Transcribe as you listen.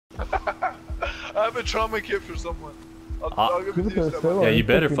I have a trauma kit for someone. I'll give it to you someone. Yeah, you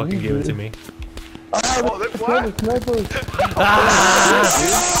better fucking give it to me. Oh, that's what?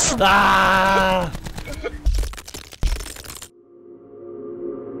 Ah!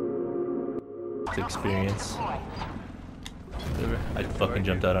 Experience. I fucking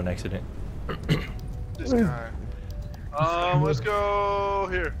jumped out on accident. This guy. Let's go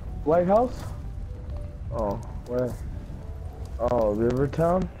here. Lighthouse? Oh, where? Oh,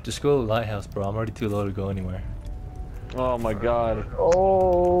 Rivertown? Just go to the lighthouse, bro. I'm already too low to go anywhere. Oh my god.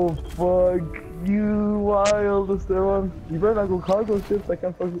 Oh, fuck you, wild. Is there one? You better not go cargo ships. I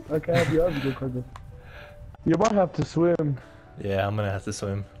can't have you out to go cargo. You might have to swim. Yeah, I'm gonna have to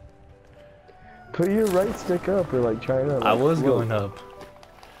swim. Put your right stick up or like try it out. I was going up.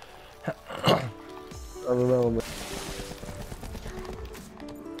 I don't know, man.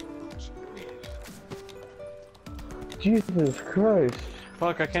 Jesus Christ.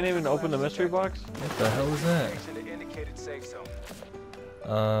 Fuck, I can't even open the mystery box? What the hell is that?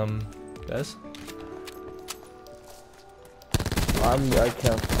 Guys? I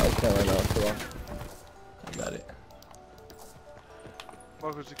can't right now, so I got it.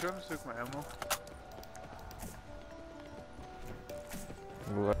 Marcus, you can't take my ammo.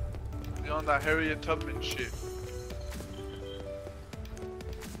 What? You're on that Harriet Tubman shit.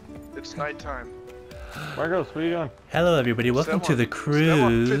 It's nighttime. Marcos, what are you doing? Hello everybody, welcome to the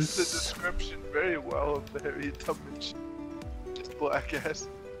Someone fits the cruise. description very well of the Harriet Tubman shit. Just black ass.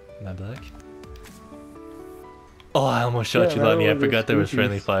 Am I black? Oh, I almost shot you, Lonnie. I forgot there was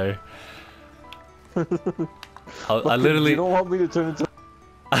friendly fire. I literally... You don't want me to turn into...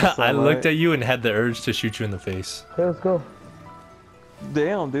 I looked at you and had the urge to shoot you in the face. okay, let's go.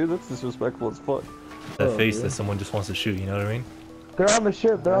 Damn, dude, that's disrespectful as fuck. That face that someone just wants to shoot, you know what I mean? They're on the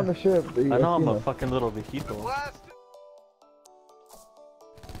ship, they're on the ship. I know I'm a fucking little vehicle.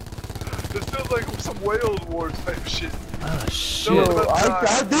 This feels like some whale war type shit. Ah, shit. Yo,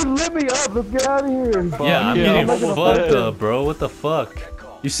 I did let me up, let's get out of here. Yeah, I'm Yeah, getting I'm fucked up, bro. What the fuck?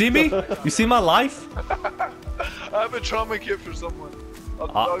 You see me? You see my life? I have a trauma kit for someone.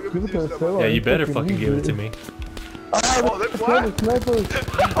 I'll give it to you someone. Yeah, you better fucking give it to me. Oh, that's what?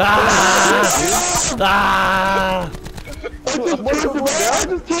 Ah! I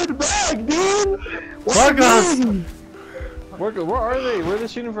just turned back, dude! Marcos! Where are they? Where are they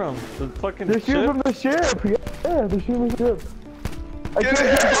shooting from? The fucking They're shooting ship? from the ship! Yeah, they're shooting from the ship. I can't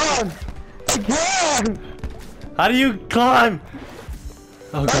get on! I can't! How do you climb?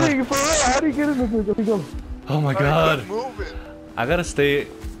 Oh How do god. you, for real, how do you get in this thing? Let me go. Oh my god. Move it. I gotta stay.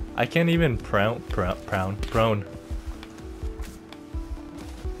 I can't even prone.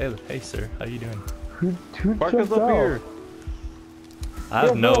 Hey sir, how you doing? Who Marcos jumped up out? here. I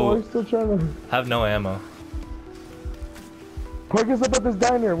have We're still trying to... have no ammo. Park us up at this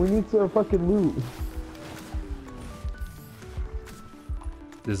diner, we need to fucking loot.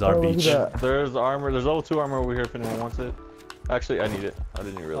 This is our Oh, look at beach. that. There's armor. There's level 2 armor over here if anyone wants it. Actually, I need it. I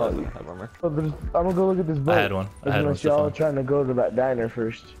didn't even realize I have armor. So I'm gonna go look at this boat. I had one. I had one, Unless y'all Stefan. trying to go to that diner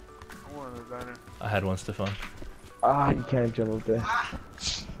first. I want a diner. I had one, Stefan. Ah, you can't jump up there.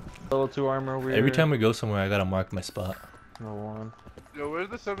 Level 2 armor over here. Every time we go somewhere, I gotta mark my spot. No one. Yo, where's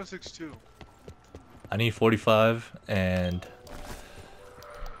the 762? I need 45 and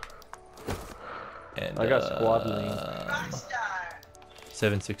I got squad link.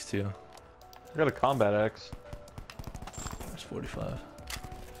 762. I got a combat axe. There's 45.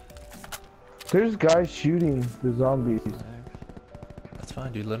 There's guys shooting the zombies. That's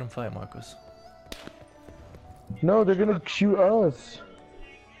fine, dude. Let them fight, Marcos. No, they're gonna shoot us.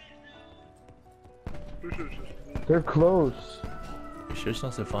 They're close. You sure it's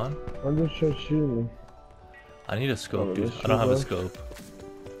not Stefan? I'm just trying to shoot me. I need a scope, Oh, dude. this I don't have a shit, scope.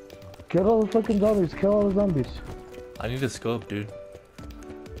 Get all the fucking zombies, kill all the zombies. I need a scope, dude.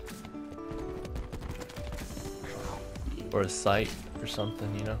 Or a sight or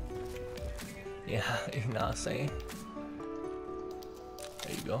something, you know? Yeah, you know what I'm saying?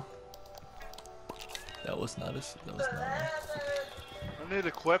 There you go. That was not a... That was not a... I need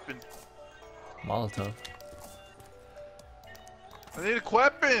a weapon. Molotov. I need a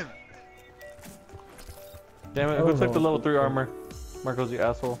weapon! Damn it, Oh, who took the no. level 3 armor? Marcos, you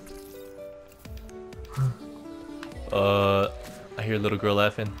asshole. I hear a little girl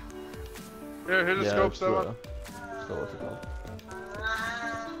laughing. Here's the scope, Stefan. So what's it called?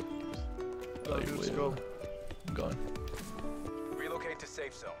 Oh, Here's you're the way scope. over. I'm going. Relocate to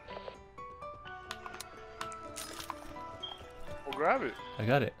safe zone. Well, grab it. I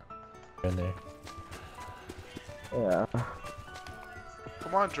got it. In there. Yeah.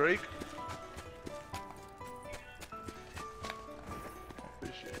 Come on, Drake.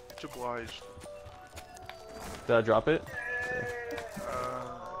 Much obliged. Did I drop it?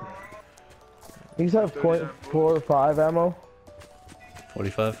 These have .45 ammo.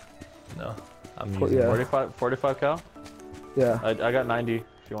 45? No. I'm Cool, using yeah. 45 cal? Yeah. I got 90 if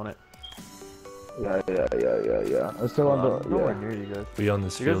you want it. Yeah. I'm still on the. Nowhere Yeah. near you guys. We own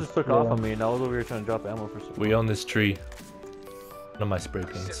this You guys field. just took off on me and I was over here trying to drop ammo for some. We own this tree. One of my spray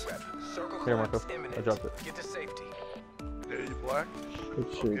paints. Sit rep. Circle Here, Marco. collapse imminent. I dropped it. Get to safety. Yeah, you black? Good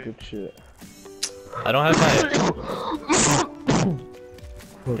shit. Okay. Good shit. I don't have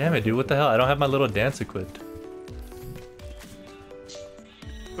my... Damn it, dude, what the hell? I don't have my little dance equipped.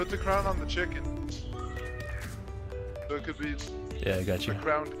 Put the crown on the chicken. So it could be Yeah, I got the you.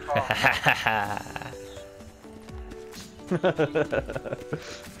 crowned cock.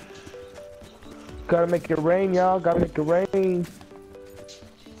 Gotta make it rain, y'all. Gotta make it rain.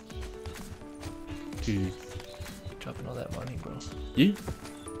 Dude, dropping all that money, bro. Yeah.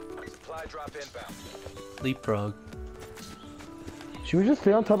 Supply drop inbound. Leapfrog. Should we just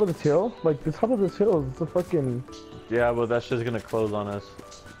stay on top of this hill? Like, the top of this hill is a fucking... Yeah, but that's just gonna close on us.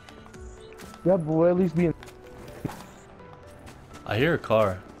 Yeah, but we'll at least be in... I hear a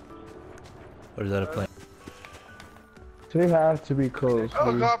car. Or is that a plane? They have to be close. dude.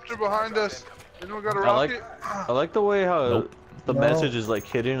 Helicopter behind us. Anyone got a rocket? I like the way how Nope. the No. message is like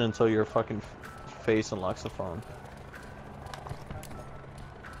hidden until your fucking face unlocks the phone.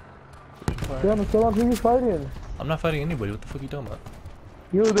 Yeah, but so long as you fighting. I'm not fighting anybody. What the fuck are you talking about?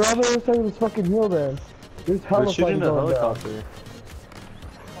 Yo, they're on the other side of this fucking hill, then. There's hella They're fighting shooting the going down. helicopter.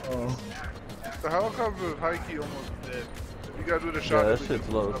 Oh. The helicopter is high key almost dead. If you guys would have Yeah, shot that it, we shit's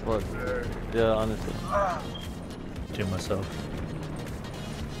could low put as it up fuck. there. Yeah, honestly. To myself.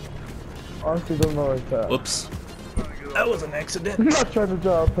 Honestly, don't know like that. Whoops. Trying to get That off. was an accident. I'm not trying to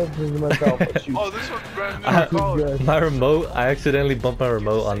draw attention to myself, but shoot. Oh, this one's brand new. I- in college. Good. My remote, I accidentally bumped my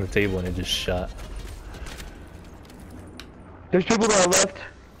remote on the table and it just shot. There's people to our left,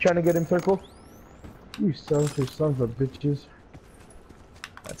 trying to get in circle. You sons of bitches.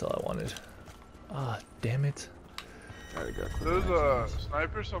 That's all I wanted. Ah, damn it. There we go. There's a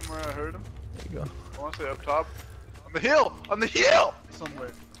sniper somewhere. I heard him. There you go. I want to say up top. On the hill! On the hill!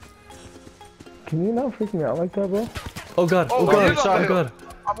 Somewhere. Can you not freak me out like that, bro? Oh god, Oh, oh god, he's on oh the god. hill.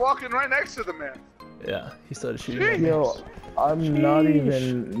 I'm walking right next to the man. Yeah, he started shooting Jeez. at me. Yo, I'm not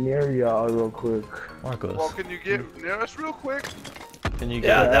even near y'all real quick. Marcos. Well, can you get near us real quick? Can you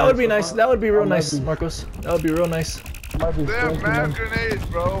Yeah, get that would be so nice. far. That would be real I might nice, be- Marcos. That would be real nice. Might be They have flanking mad them. grenades,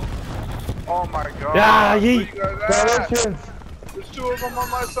 bro. Oh my god. Yeah, Where yeet. you guys at? Directions! There's two of them on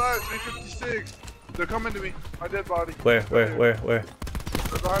my side, 356. They're coming to me. My dead body. Where? They're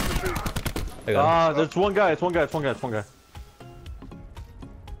behind the tree. I got him. Ah, there's one guy, it's one guy.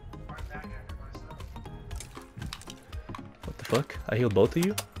 What the fuck? I healed both of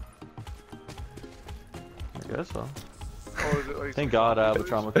you? I guess so. Oh, is it like Thank God I have a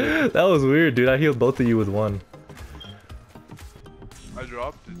trauma kit. That was weird, dude. I healed both of you with one. I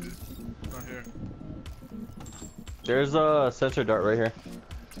dropped it, dude. It's not here. There's a sensor dart right here.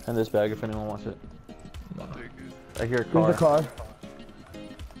 In this bag if anyone wants it. I'll take it. I hear a Here's car. the car.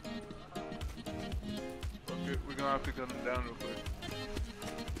 Okay, we're gonna have to gun them down real quick.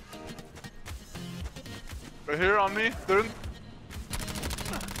 Right here on me. Third.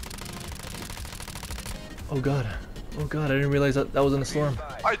 Oh god. Oh god, I didn't realize that was in a storm.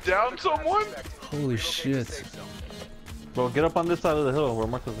 I downed someone? Holy shit. Bro, get up on this side of the hill where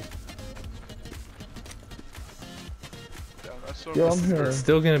Marcos is. Yeah, that's so Yo, I'm here. It's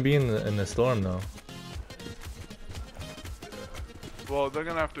still gonna be in the storm though. Well, they're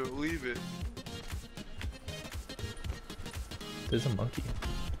gonna have to leave it. There's a monkey.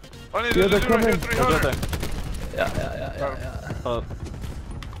 I need Yeah, to they're do right here, coming. 300. Right Yeah. there.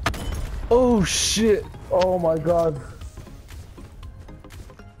 Oh shit. Oh my god.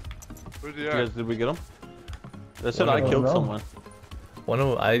 Where's he You at? guys, did we get him? They said I I don't killed know. someone. One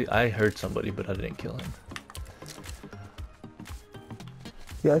of I hurt somebody, but I didn't kill him.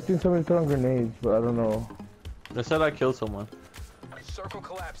 Yeah, I seen somebody throwing grenades, but I don't know. They said I killed someone. Circle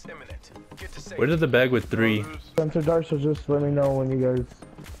collapse imminent. Get to safety. Where did the bag with 3? Sensor darts, so just let me know when you guys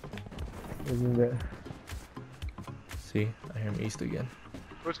isn't there. See, I hear him east again.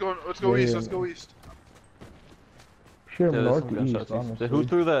 Let's go Yeah, east, yeah. let's go east. Sure, Yeah, there's some northeast, gunshots. honestly. Who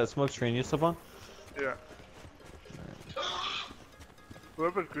threw that smoke screen you stuff on? Yeah.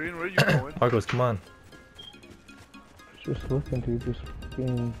 Whoever's green, where are you going? Marcos, come on. Just looking to just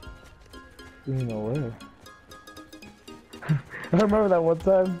being aware. I remember that one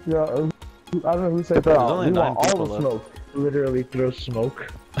time, yeah, I don't know who said that. There's only We 9 want all people the left. smoke. Literally throw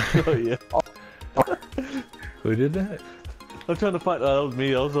smoke. Oh yeah. Who did that? I'm trying to find. That was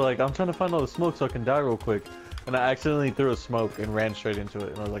me. I was like, I'm trying to find all the smoke so I can die real quick. And I accidentally threw a smoke and ran straight into it.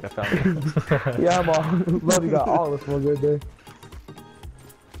 And I was like, I found it. Yeah, I'm all. Love, you got all the smoke right there.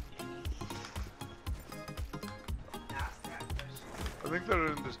 I think they're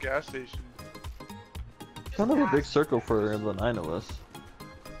in this gas station. Kind of a big circle for the 9 of us.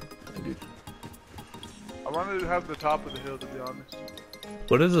 Dude. I wanted to have the top of the hill, to be honest.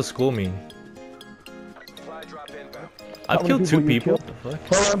 What does the school mean? Supply drop inbound. I've killed 2 people. killed? The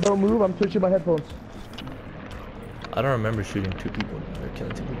fuck? Hold on, don't move. I'm switching my headphones. I don't remember shooting 2 people or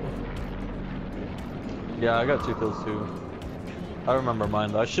killing 2 people. Yeah, I got 2 kills too. I remember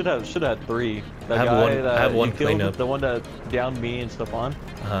mine though. I should have had 3. That I have guy one- that I have you one killed, cleanup. the one that downed me and stuff on.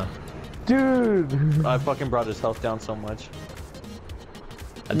 Dude. I fucking brought his health down so much.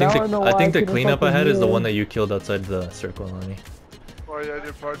 I Now I think know the, why I think I the couldn't cleanup I fucking had is the hear. one that you killed outside the circle, Lonnie. Oh yeah,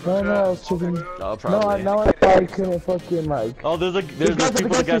 your partner. No, no, I was chat. checking. Oh, No, probably. now I couldn't fucking like. Oh, there's guys people at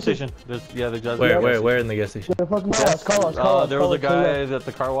at the gas station. There's the guys. Where in the gas station? The fucking call us. There was a guy at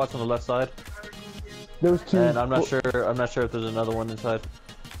the car wash on the left side, There was 2. and I'm not sure if there's another one inside.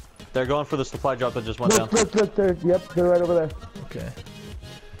 They're going for the supply drop that just went down. Look, there. Yep, they're right over there. Okay.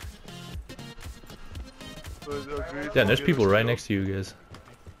 So agreed Yeah, to there's get people us right killed. next to you guys.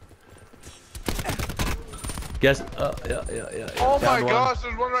 Guess. Yeah. Oh my Down one. gosh,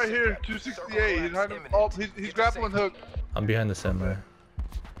 there's one right here, 268. He's behind him. Oh, he's grappling hook. I'm behind the semi.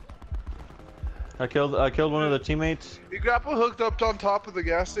 I killed one of the teammates. He grapple hooked up on top of the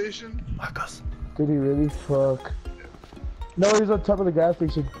gas station. Marcos. Did he really? Fuck. No, he's on top of the gas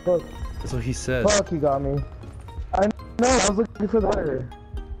station. Fuck. That's what he said. Fuck, he got me. I know, I was looking for the.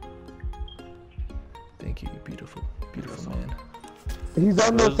 Thank you, you beautiful man. He's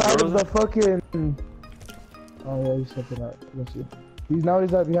on the Where's- side where of was the fucking. Oh yeah, he's stepping out. Let's see. Now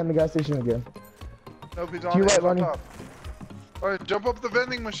he's out behind the gas station again. Nope, he's To on, your he's right, on Lonnie. top. Alright, jump up the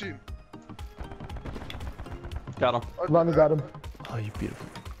vending machine. Got him. Lonnie got him. Oh, you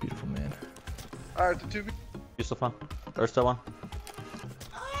beautiful man. Alright, the 2v. You still fun? Or still on?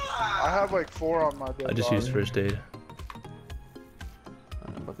 I have like 4 on my dead I just body. used first aid.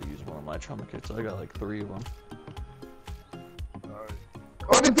 I'm about to use one of my trauma kits. I got like 3 of them. Alright.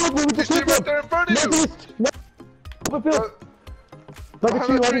 Open field, move He's the right field. there in front of you! Northeast. No. Open field. Look at Behind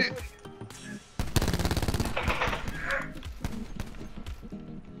you, the Lonnie. tree.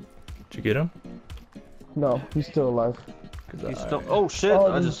 Did you get him? No, he's still alive. He's still. Oh shit!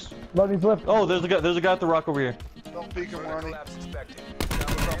 Oh, I just. Lonnie's left. Oh, there's a guy at the rock over here. Don't peek him, Further Ronnie. collapse expected. Now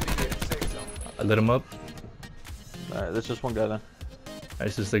proceed to the safe zone. I lit him up. Alright, there's just one guy then.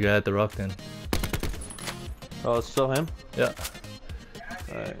 It's just the guy at the rock then. Oh, it's still him? Yeah.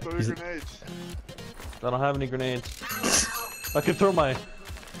 Alright. Throw He's- your grenades. I don't have any grenades. I can throw my.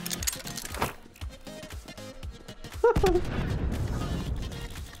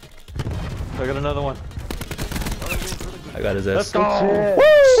 I got another one. I got his Let's ass. go!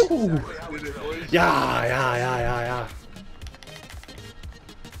 Shit. Did it, boys. Yeah.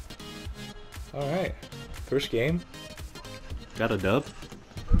 Alright. First game. Got a dub.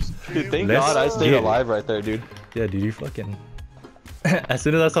 Dude, thank Let's God I stayed get it. alive right there, dude. Yeah, dude, you fucking. As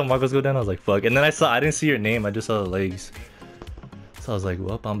soon as I saw Marcos go down, I was like, fuck. And then I didn't see your name, I just saw the legs. So I was like,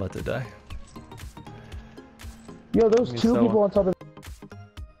 well, I'm about to die. Yo, those Me 2 so. people on top of